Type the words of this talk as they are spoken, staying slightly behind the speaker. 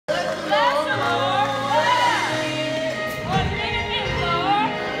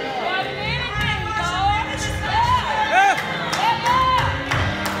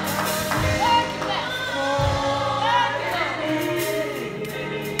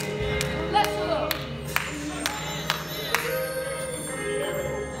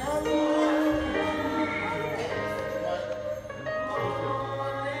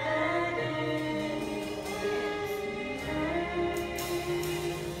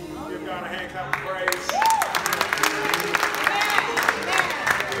round of hand clap of praise.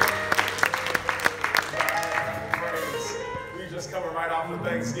 We just coming right off of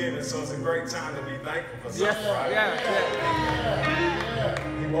Thanksgiving, so it's a great time to be thankful for something, right?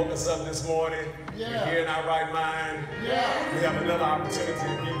 He woke us up this morning. We're here in our right mind. We have another opportunity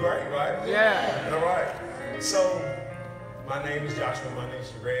to be great, right? All right. So, my name is Joshua Mundy.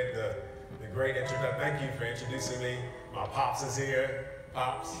 She read the great introduction. Thank you for introducing me. My pops is here.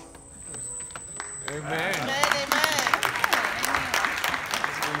 Pops. Amen.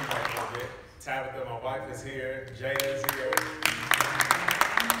 Tabitha, my wife, is here. Jada is here.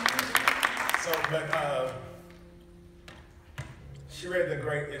 So, she read the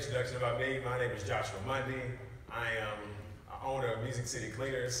great introduction about me. My name is Joshua Mundy. I am an owner of Music City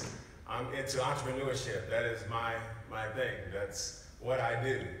Cleaners. I'm into entrepreneurship. That is my thing. That's what I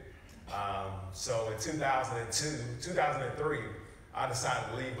do. So in 2003, I decided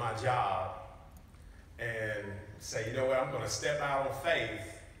to leave my job and say, you know what, I'm going to step out on faith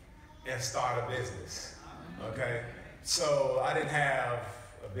and start a business, okay? So I didn't have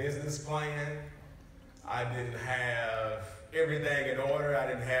a business plan. I didn't have everything in order. I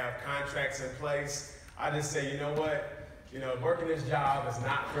didn't have contracts in place. I just said, you know what, working this job is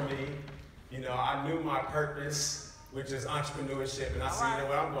not for me. I knew my purpose, which is entrepreneurship, and I said, you know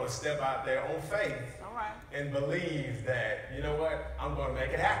what, I'm going to step out there on faith and believe that, you know what, I'm going to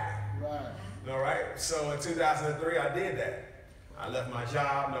make it happen. All right? So in 2003, I did that. I left my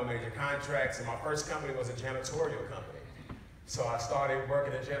job, no major contracts, and my first company was a janitorial company. So I started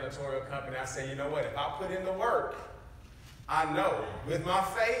working at a janitorial company. I said, you know what, if I put in the work, I know with my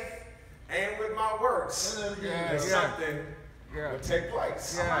faith and with my works, that something will take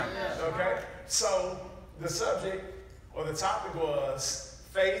place. Okay? So the subject or the topic was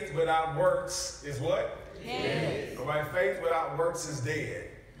faith without works is what? Dead. All right, faith without works is dead.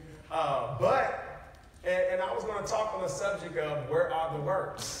 And I was going to talk on the subject of where are the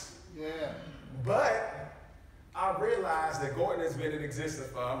works. But I realized that Gordon has been in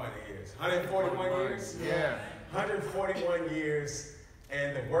existence for how many years? 141 years? 141 years,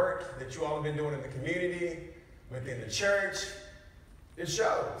 and the work that you all have been doing in the community, within the church, it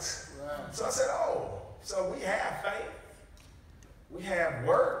shows. So I said, oh, so we have faith, we have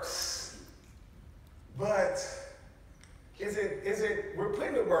works, but is it, we're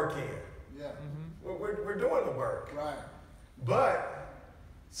putting the work in. We're doing the work. But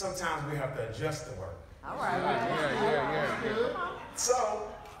sometimes we have to adjust the work. So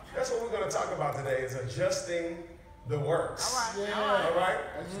that's what we're going to talk about today is adjusting the works. All right?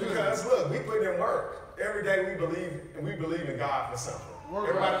 Because look, we put in work. Every day we believe in God for something.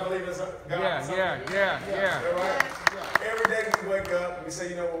 Everybody believe in God for something? All right? Every day we wake up and we say,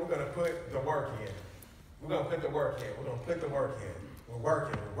 you know what, we're going to put the work in. We're going to put the work in. We're going to put the work in. We're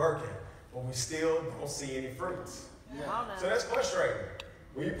working. But we still don't see any fruits. So that's frustrating.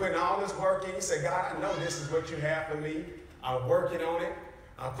 When you're putting all this work in, you say, God, I know this is what you have for me. I'm working on it.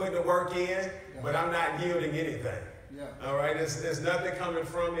 I'm putting the work in, but I'm not yielding anything. All right? There's nothing coming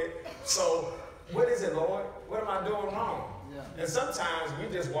from it. So what is it, Lord? What am I doing wrong? And sometimes we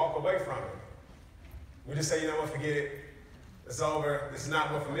just walk away from it. We just say, you know what, forget it. It's over. This is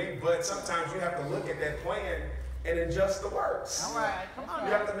not what for me. But sometimes you have to look at that plan and adjust the works. All right, come on.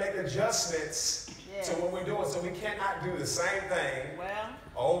 You have to make adjustments to what we're doing. So we cannot do the same thing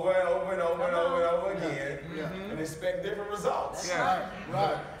over and over again and expect different results.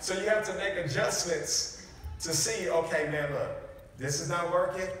 So you have to make adjustments to see, okay, man, look, this is not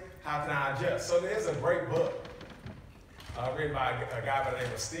working. How can I adjust? So there's a great book written by a guy by the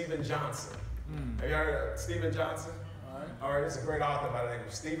name of Stephen Johnson. Have you heard of Stephen Johnson? All right, it's a great author by the name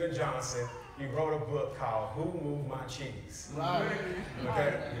of Stephen Johnson. He wrote a book called Who Moved My Cheese?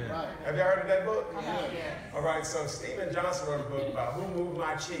 Okay? Have you heard of that book? All right, so Stephen Johnson wrote a book about Who Moved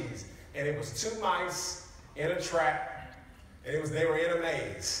My Cheese? And it was two mice in a trap, and they were in a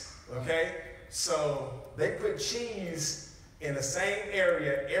maze, okay? So they put cheese in the same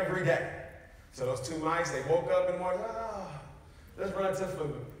area every day. So those two mice, they woke up in the morning, let's run to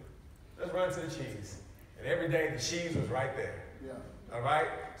food. Let's run to the cheese. And every day the cheese was right there. All right?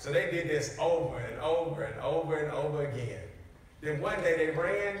 So they did this over and over and over and over again. Then one day they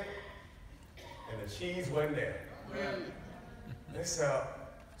ran, and the cheese wasn't there. So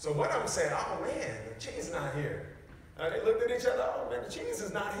one of them said, oh man, the cheese is not here. And they looked at each other, oh man, the cheese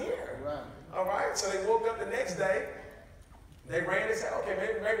is not here. All right? So they woke up the next day, they ran and said,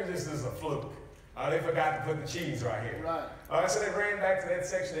 okay, maybe this is a fluke. They forgot to put the cheese right here. All right, so they ran back to that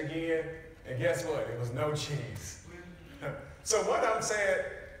section again, and guess what? It was no cheese. So one of them said,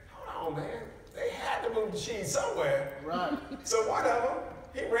 hold on, man. They had to move the cheese somewhere. So one of them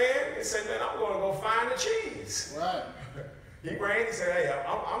he ran and said, man, I'm going to go find the cheese. Right. He ran, he said, hey,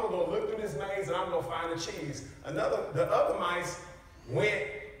 I'm going to go look through this maze and I'm going to find the cheese. The other mice went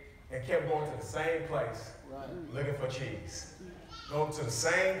and kept going to the same place, looking for cheese. Going to the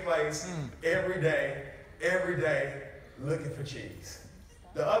same place every day, looking for cheese.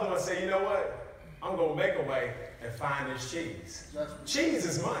 The other one said, you know what? I'm going to make a way and find this cheese. Cheese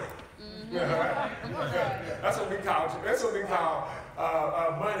is money. That's what we call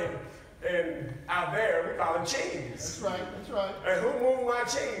money. And out there, we call it cheese. That's right, that's right. And who moved my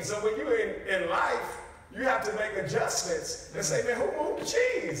cheese? So when you're in life, you have to make adjustments and say, man, who moved the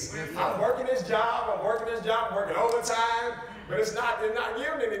cheese? I'm working this job, I'm working overtime, but it's not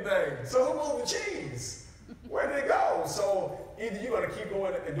yielding anything. So who moved the cheese? Where did it go? So either you're going to keep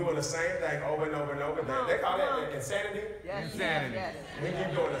going and doing the same thing over and over and over. They call that insanity. Yes. Insanity. Yes. We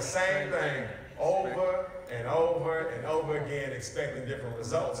keep doing the same thing over and over and over again, expecting different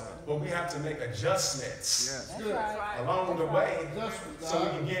results. But we have to make adjustments along the way so we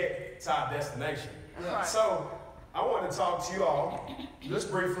can get to our destination. Yeah. So I want to talk to you all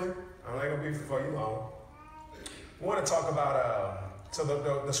just briefly. I'm not going to be for you long. I want to talk about, so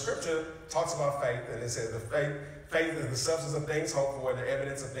the scripture talks about faith, and it says faith is the substance of things hoped for, the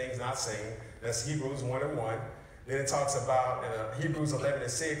evidence of things not seen. That's Hebrews 1:1. Then it talks about Hebrews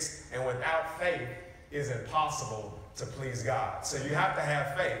 11:6, and without faith it's impossible to please God. So you have to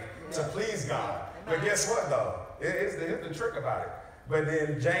have faith to please God. But guess what though? Here's the trick about it. But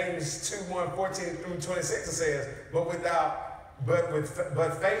then James 2:14-26 it says, but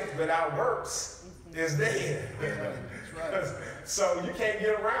faith without works is dead. That's right. So you can't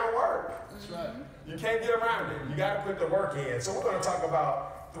get around work. That's right. You can't get around it. You got to put the work in. So we're going to talk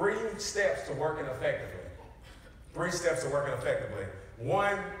about 3 steps to working effectively. 3 steps to working effectively.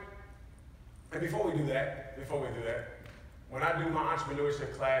 One, and before we do that, when I do my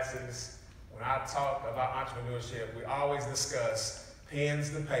entrepreneurship classes, when I talk about entrepreneurship, we always discuss pens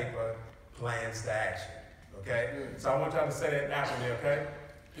to paper, plans to action. Okay? So I want y'all to say that after me, okay?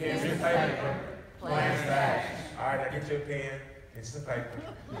 Pens to paper, plans to action. All right, now get your pen, get some paper.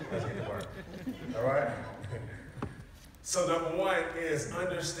 Let's get to work. All right? So number 1 is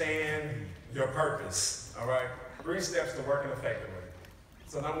understand your purpose. All right? 3 steps to working effectively.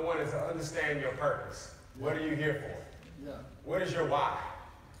 So number 1 is to understand your purpose. What are you here for? Yeah. What is your why?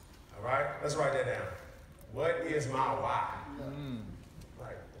 All right? Let's write that down. What is my why? Yeah.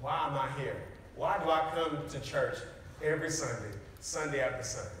 Like, why am I here? Why do I come to church every Sunday, Sunday after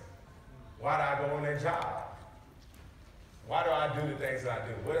Sunday? Why do I go on that job? Why do I do the things that I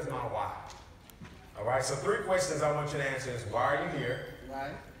do? What is my why? All right, so 3 questions I want you to answer is, why are you here?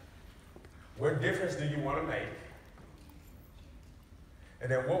 Right. What difference do you want to make? And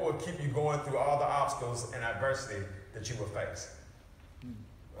then what will keep you going through all the obstacles and adversity that you will face?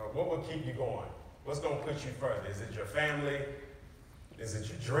 What will keep you going? What's going to push you further? Is it your family? Is it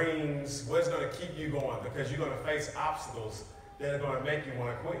your dreams? What's going to keep you going? Because you're going to face obstacles that are going to make you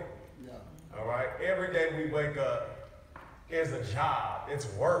want to quit. Yeah. All right? Every day we wake up, it's a job. It's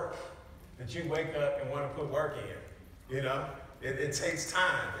work that you wake up and want to put work in. You know? It takes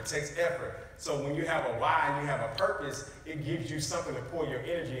time. It takes effort. So when you have a why and you have a purpose, it gives you something to pour your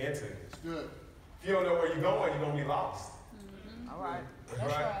energy into. It's good. If you don't know where you're going to be lost. All right. All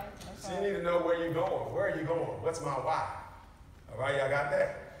right? So you need to know where you're going. Where are you going? What's my why? All right, y'all got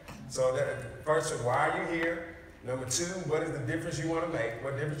that? So first, why are you here? Number 2, what is the difference you want to make?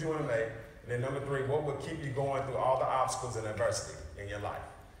 What difference you want to make? And then number 3, what will keep you going through all the obstacles and adversity in your life?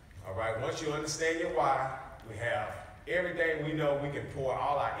 All right, once you understand your why, we have everything we know we can pour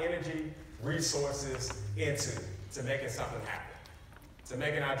all our energy, resources into to making something happen, to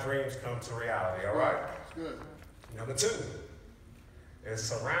making our dreams come to reality, all right? It's good. Number 2 is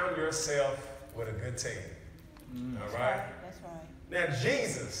surround yourself with a good team, all right? That's right. Now if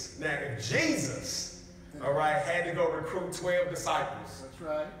Jesus, all right, had to go recruit 12 disciples, That's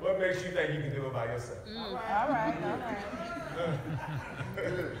right. what makes you think you can do it by yourself? All right.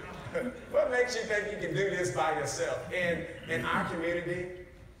 Good. What makes you think you can do this by yourself? And in our community,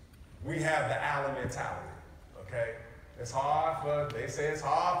 we have the Allen mentality, okay? They say it's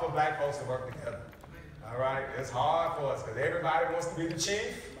hard for black folks to work together, all right? It's hard for us because everybody wants to be the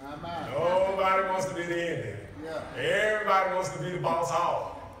chief. My. Nobody wants to be the Indian. Yeah. Everybody wants to be the boss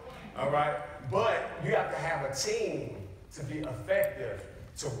hog, all right? But you have to have a team to be effective,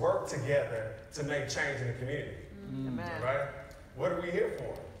 to work together, to make change in the community, all right? What are we here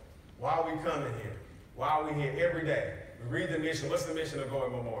for? Why are we coming here? Why are we here every day? We read the mission. What's the mission of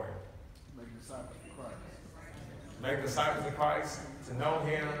Going Memorial? Make disciples of Christ. Make disciples of Christ, to know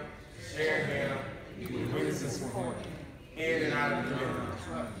Him, to share Him, be witnesses for Him in and out of the community. That's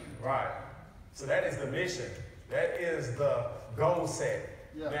right. Right. So that is the mission. That is the goal set.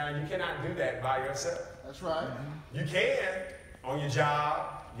 Yeah. Now, you cannot do that by yourself. That's right. You can on your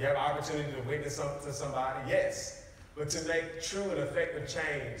job. You have opportunity to witness something to somebody, yes. But to make true and effective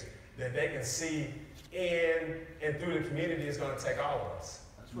change that they can see in and through the community is going to take all of us.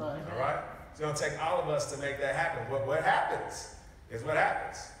 That's right. All right? It's going to take all of us to make that happen. What happens is what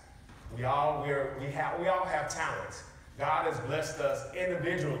happens. We all have talents. God has blessed us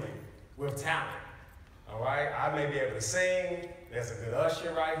individually with talent. All right? I may be able to sing. There's a good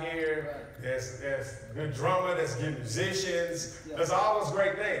usher right here. Right. There's a good drummer. There's good musicians. Yeah. There's all those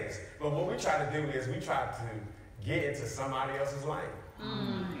great things. But what we try to do is we try to get into somebody else's lane.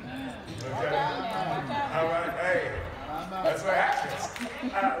 Okay? All right? Hey, that's what happens.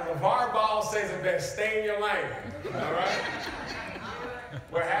 LeVar Ball says it best, stay in your lane. All right?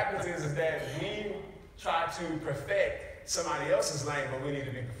 What happens is that we try to perfect somebody else's lane, but we need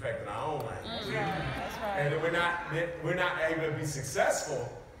to be perfecting our own lane. That's right. And we're not able to be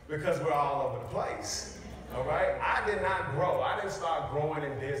successful because we're all over the place. All right? I did not grow. I didn't start growing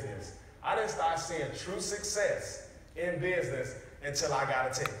in business. I didn't start seeing true success in business until I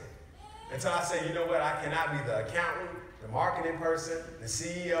got a team. Until I said, you know what, I cannot be the accountant, the marketing person, the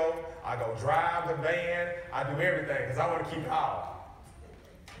CEO. I go drive the van. I do everything because I want to keep it all.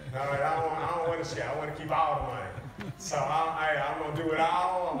 All right, I don't want to share. I want to keep all the money. So I'm going to do it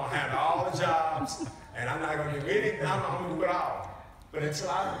all. I'm going to handle all the jobs. And I'm not going to do anything. I'm going to do it all. But until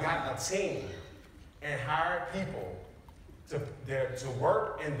I got a team and hired people to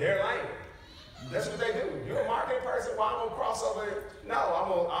work in their lane, that's what they do. You're a marketing person. Well, I'm going to cross over. No,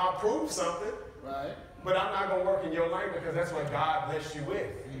 I'll prove something. Right. But I'm not going to work in your lane because that's what God blessed you with.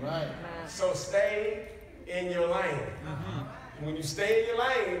 Right. So stay in your lane. When you stay in your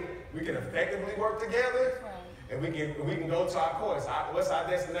lane, we can effectively work together, and we can go to our course. What's our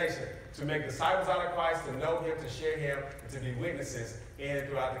destination? To make disciples out of Christ, to know Him, to share Him, and to be witnesses in and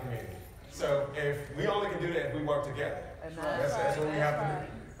throughout the community. So if we only can do that if we work together. That's what we have to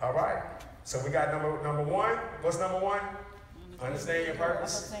do. All right. So we got number one. What's number one? Understand your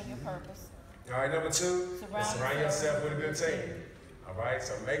purpose. Understand your purpose. All right. Number two, surround yourself with a good team. All right.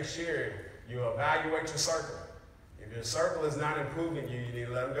 So make sure you evaluate your circle. If your circle is not improving you, you need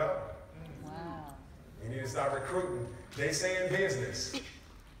to let them go. Wow. You need to start recruiting. They say in business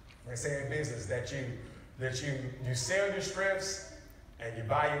that you sell your strengths and you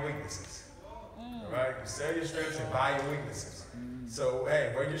buy your weaknesses. All right? You sell your strengths and buy your weaknesses. So,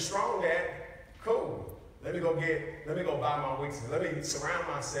 hey, where you're strong at, cool. Let me go buy my weaknesses. Let me surround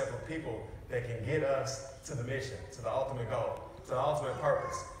myself with people that can get us to the mission, to the ultimate goal, to the ultimate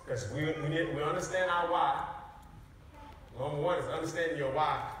purpose. Because we understand our why. Number one is understanding your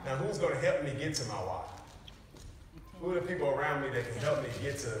why. Now, who's going to help me get to my why? Who are the people around me that can help me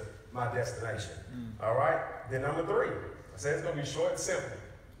get to my destination? All right? Then number three, I said it's going to be short and simple.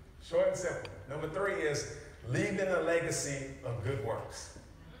 Short and simple. Number three is leaving a legacy of good works.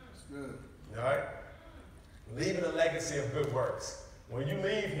 That's good. All right? Leaving a legacy of good works. When you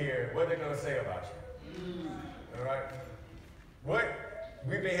leave here, what are they going to say about you? All right?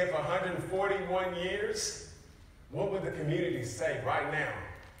 We've been here for 141 years. What would the community say right now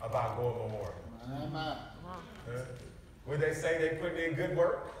about Gore Memorial? Would they say they put in good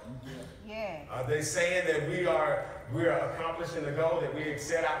work? Yeah. Are they saying that we are accomplishing the goal that we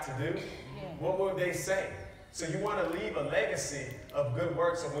set out to do? Yeah. What would they say? So you want to leave a legacy of good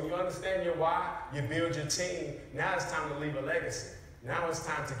work. So when you understand your why, you build your team. Now it's time to leave a legacy. Now it's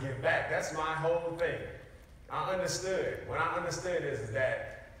time to give back. That's my whole thing. I understood. What I understood is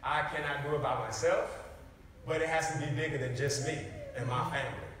that I cannot do it by myself, but it has to be bigger than just me and my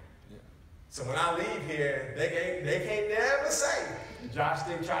family. So when I leave here, they can't never say, Josh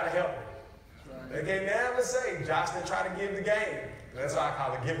didn't try to help me. They can't never say, Josh didn't try to give the game. That's why I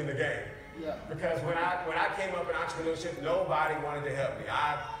call it giving the game. Yeah. Because when I came up in entrepreneurship, nobody wanted to help me.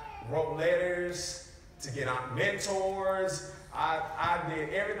 I wrote letters to get on mentors. I did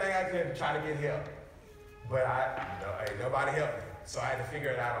everything I could to try to get help. But nobody helped me. So I had to figure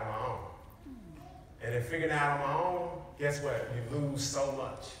it out on my own. And in figuring it out on my own, guess what? You lose so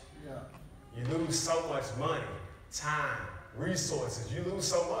much. Yeah. You lose so much money, time, resources. You lose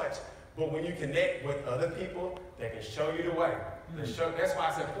so much. But when you connect with other people that can show you the way, that's why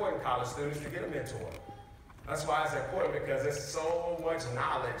it's important, college students, to get a mentor. That's why it's important, because there's so much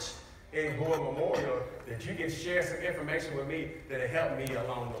knowledge in Gore Memorial that you can share some information with me that'll help me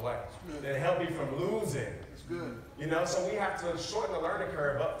along the way. That'll help me from losing. That's good. You know, so we have to shorten the learning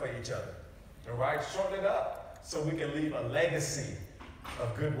curve up for each other. All right? Shorten it up so we can leave a legacy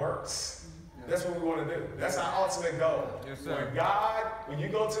of good works. That's what we want to do. That's our ultimate goal. Yes, sir. When you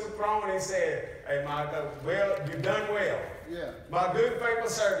go to the throne and he said, hey, you've done well. Yeah. My good faithful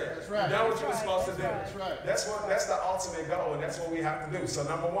servant. That's right. You've done what you were supposed to do. That's right. That's the ultimate goal, and that's what we have to do. So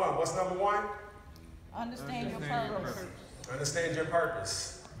number one, what's number one? Understand your purpose. Understand your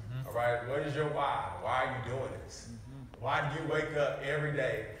purpose. All right. What is your why? Why are you doing this? Why do you wake up every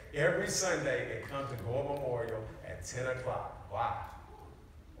day, every Sunday, and come to Gore Memorial at 10 o'clock? Why?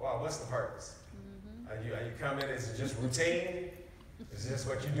 Wow, what's the purpose? Are you coming? Is it just routine? Is this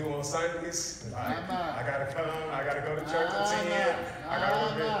what you do on Sundays? I gotta come. I gotta go to church at 10. I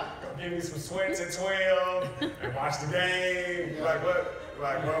gotta go give me some sweats at 12 and watch the game. Yeah. Like what?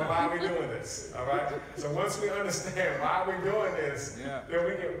 Like, well, why are we doing this? All right. So once we understand why we're doing this,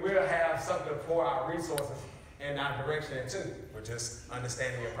 then we'll have something to pour our resources in our direction into, which is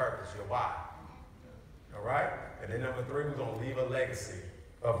understanding your purpose, your why. All right. And then number three, we're gonna leave a legacy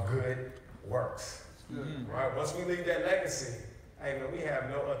of good works. Right. Once we leave that legacy, hey, man, we have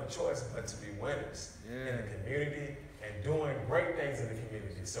no other choice but to be winners in the community and doing great things in the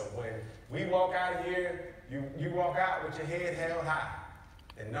community. So when we walk out of here, you walk out with your head held high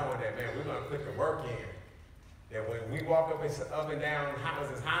and knowing that, man, we're going to put the work in. That when we walk up and down,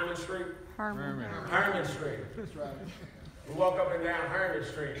 Hyman Street? Herman Street. That's right. We walk up and down Herman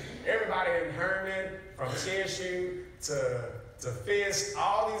Street. Everybody in Herman, from Cheshire to Fisk,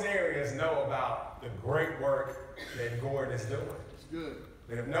 all these areas know about the great work that Gordon is doing. It's good.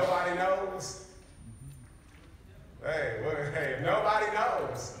 And if nobody knows, if nobody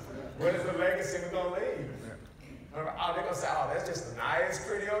knows, what is the legacy we're going to leave? Oh, they're going to say, oh, that's just a nice,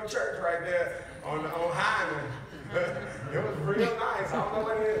 pretty old church right there on Hyman. It was real nice. I don't know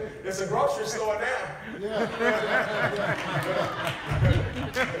what it is. It's a grocery store now. Yeah.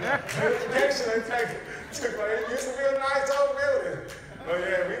 Education took place. It used to be a nice old building. Oh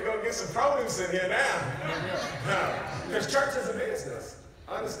yeah, we go get some produce in here now. Because church is a business.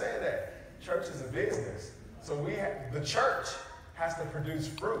 Understand that. Church is a business. So the church has to produce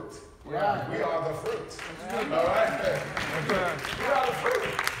fruit. Right. We are the fruit. All right? We are the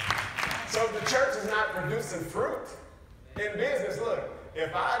fruit. So if the church is not producing fruit in business, look,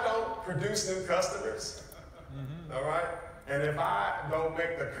 if I don't produce new customers, all right, and if I don't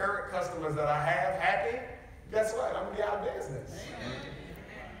make the current customers that I have happy, guess what? I'm going to be out of business.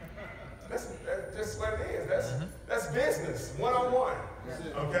 That's just what it is. That's business, one-on-one.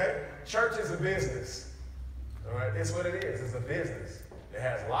 Okay? Church is a business. All right? It's what it is. It's a business. It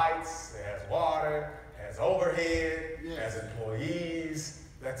has lights, it has water, it has overhead, it has employees.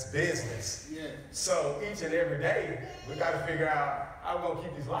 That's business. Yeah. So each and every day, we got to figure out how we're going to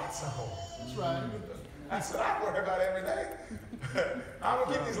keep these lights on. That's right. That's what I worry about every day. I'm going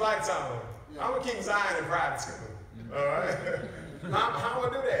to keep these lights on. I'm going to keep Zion in private school. All right? How am I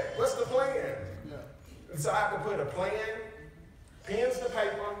going to do that? What's the plan? Yeah. And so I have to put a plan, pens to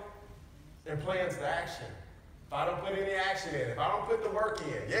paper, and plans to action. If I don't put any action in, if I don't put the work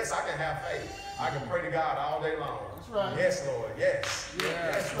in, yes, I can have faith. I can pray to God all day long. That's right. Yes, Lord. Yes.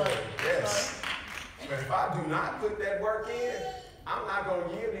 Yes, Lord. Yes. But if I do not put that work in, I'm not going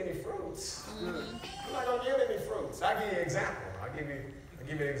to yield any fruits. I'm not going to yield any fruits. I'll give you an example. I'll give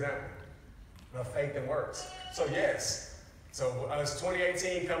you an example of faith and works. So yes. So it's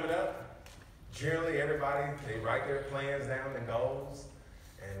 2018 coming up. Generally, everybody, they write their plans down and goals.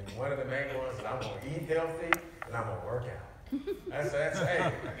 And one of the main ones is I'm going to eat healthy and I'm going to work out. That's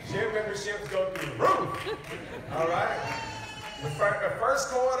hey, gym memberships go through the roof. All right? The first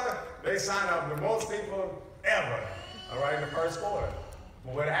quarter, they sign up the most people ever. All right, in the first quarter.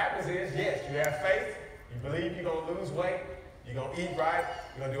 But what happens is, yes, you have faith. You believe you're going to lose weight. You're going to eat right.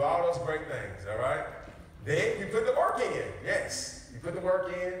 You're going to do all those great things. All right? Then you put the work in. Yes, you put the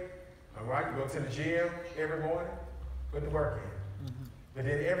work in. All right? You go to the gym every morning. Put the work in. But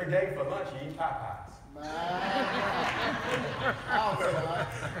then every day for lunch, you eat Popeyes.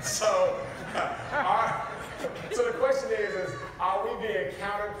 So the question is are we being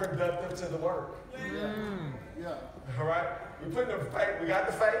counterproductive to the work? Yeah. All right? We put the faith, we got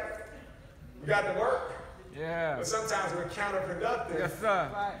the faith, we got the work. Yeah. But sometimes we're counterproductive Yes, sir.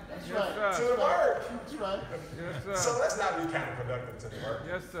 That's Yes, right. to sir. the work. That's right. Yes, sir. So let's not be counterproductive to the work.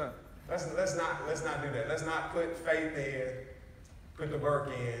 Yes, sir. Let's not do that. Let's not put faith in, put the work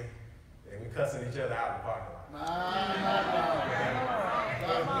in, and we cussing each other out in the parking lot.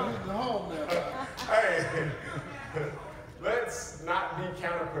 The home now. Hey, let's not be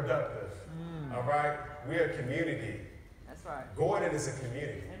counterproductive. All right? We're a community. That's right. Gordon is a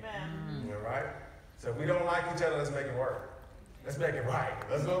community. Amen. All right? So if we don't like each other, let's make it work. Let's make it right.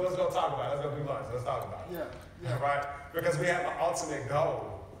 Let's go talk about it. Let's go do lunch. Let's talk about it. Yeah. All right? Because we have an ultimate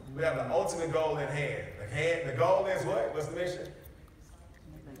goal We have the ultimate goal in hand. The goal is what? What's the mission?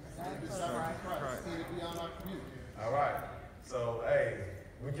 Christ. See it beyond our community. All right. So, hey,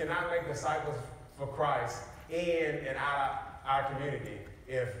 we cannot make disciples for Christ in and out of our community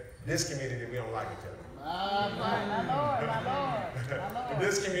if this community we don't like each other. My Lord, my Lord, my Lord.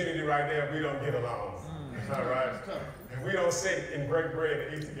 This community right there, we don't get along. All right? And we don't sit and break bread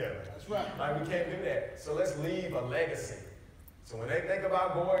and eat together. That's right. Like, we can't do that. So let's leave a legacy. So when they think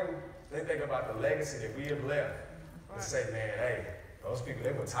about Gordon, they think about the legacy that we have left. And say, man, hey, those people,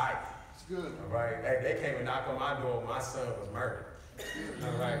 they were tight. It's good. All right? Hey, they came and knocked on my door when my son was murdered.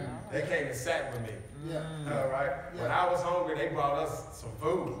 All right? They came and sat with me. Yeah. All right? Yeah. When I was hungry, they brought us some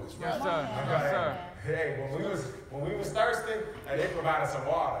food. That's Yes, right. sir. All Yes, right? sir. Hey, when we was thirsty, they provided some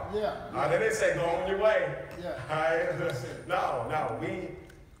water. Yeah. They didn't say go on your way. Yeah. All right? No, we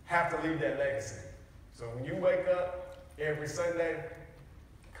have to leave that legacy. So when you wake up every Sunday,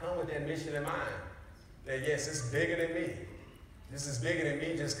 come with that mission in mind. That yes, it's bigger than me. This is bigger than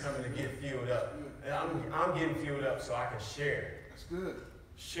me just coming to get fueled up. And I'm getting fueled up so I can share. That's good.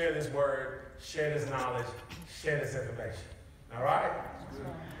 Share this word, share this knowledge, share this information. All right?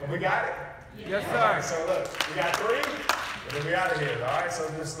 But we got it? Yes, All right, sir. so look, we got 3, and then we out of here. All right, so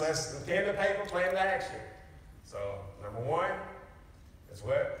just let's pen the paper, plan the action. So number 1 is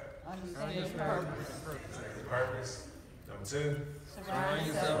what? Understand your purpose. Purpose. Number 2. Surround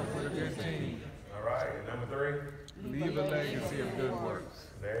yourself with a good team. All right, and number 3. Leave a legacy of good works.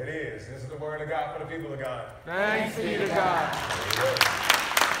 There it is. This is the word of God for the people of God. Thanks be to God.